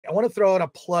I want to throw out a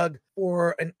plug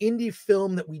for an indie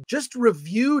film that we just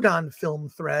reviewed on Film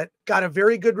Threat. Got a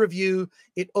very good review.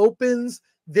 It opens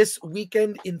this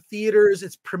weekend in theaters.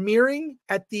 It's premiering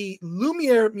at the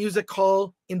Lumiere Music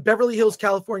Hall in Beverly Hills,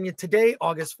 California today,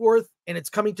 August 4th, and it's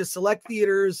coming to select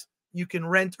theaters. You can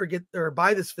rent or get or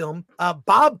buy this film.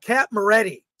 Bobcat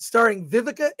Moretti, starring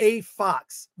Vivica A.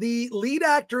 Fox. The lead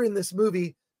actor in this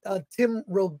movie, Tim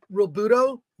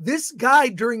Robuto, this guy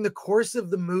during the course of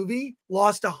the movie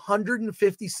lost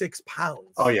 156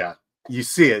 pounds. Oh, yeah. You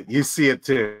see it. You see it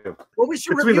too. Well, we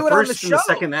should Between review the it on the first show. and the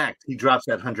second act, he drops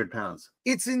that 100 pounds.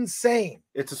 It's insane.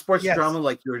 It's a sports drama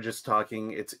like you were just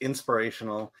talking. It's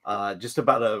inspirational. Just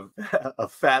about a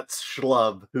fat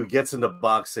schlub who gets into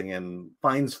boxing and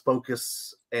finds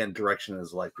focus and direction in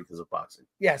his life because of boxing.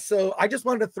 Yeah, so I just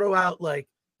wanted to throw out, like,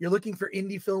 you're looking for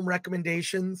indie film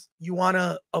recommendations. You want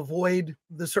to avoid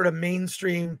the sort of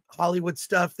mainstream Hollywood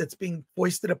stuff that's being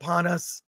foisted upon us.